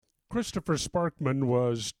Christopher Sparkman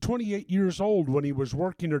was 28 years old when he was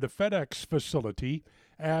working at a FedEx facility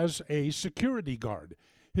as a security guard.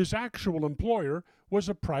 His actual employer was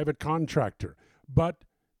a private contractor, but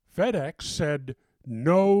FedEx said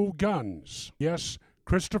no guns. Yes,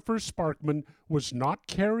 Christopher Sparkman was not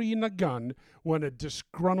carrying a gun when a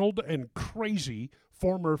disgruntled and crazy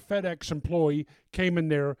former FedEx employee came in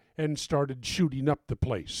there and started shooting up the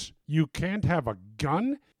place. You can't have a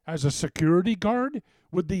gun as a security guard?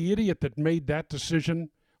 Would the idiot that made that decision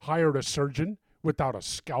hire a surgeon without a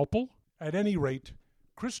scalpel? At any rate,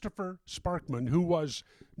 Christopher Sparkman, who was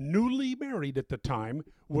newly married at the time,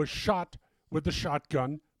 was shot with a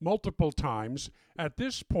shotgun multiple times. At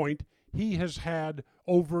this point, he has had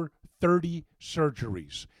over 30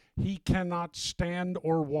 surgeries. He cannot stand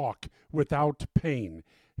or walk without pain.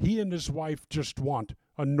 He and his wife just want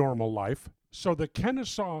a normal life. So the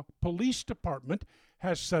Kennesaw Police Department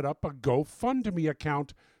has set up a GoFundMe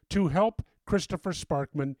account to help Christopher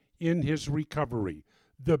Sparkman in his recovery.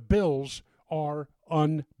 The bills are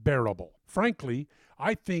unbearable. Frankly,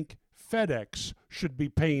 I think FedEx should be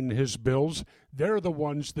paying his bills. They're the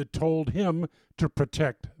ones that told him to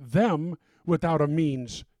protect them without a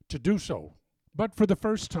means to do so. But for the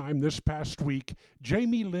first time this past week,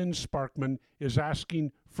 Jamie Lynn Sparkman is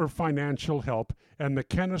asking for financial help, and the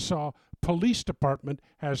Kennesaw Police Department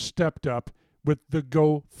has stepped up with the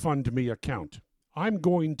GoFundMe account. I'm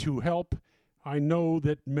going to help. I know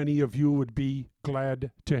that many of you would be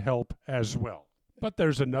glad to help as well. But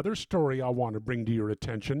there's another story I want to bring to your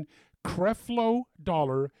attention. Creflo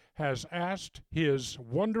Dollar has asked his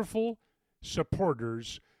wonderful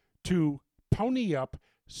supporters to pony up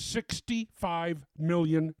 $65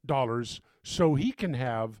 million so he can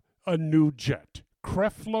have a new jet.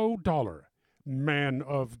 Creflo Dollar, man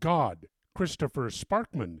of God. Christopher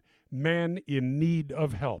Sparkman, man in need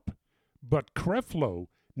of help. But Creflo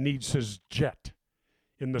needs his jet.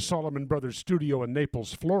 In the Solomon Brothers studio in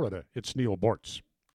Naples, Florida, it's Neil Bortz.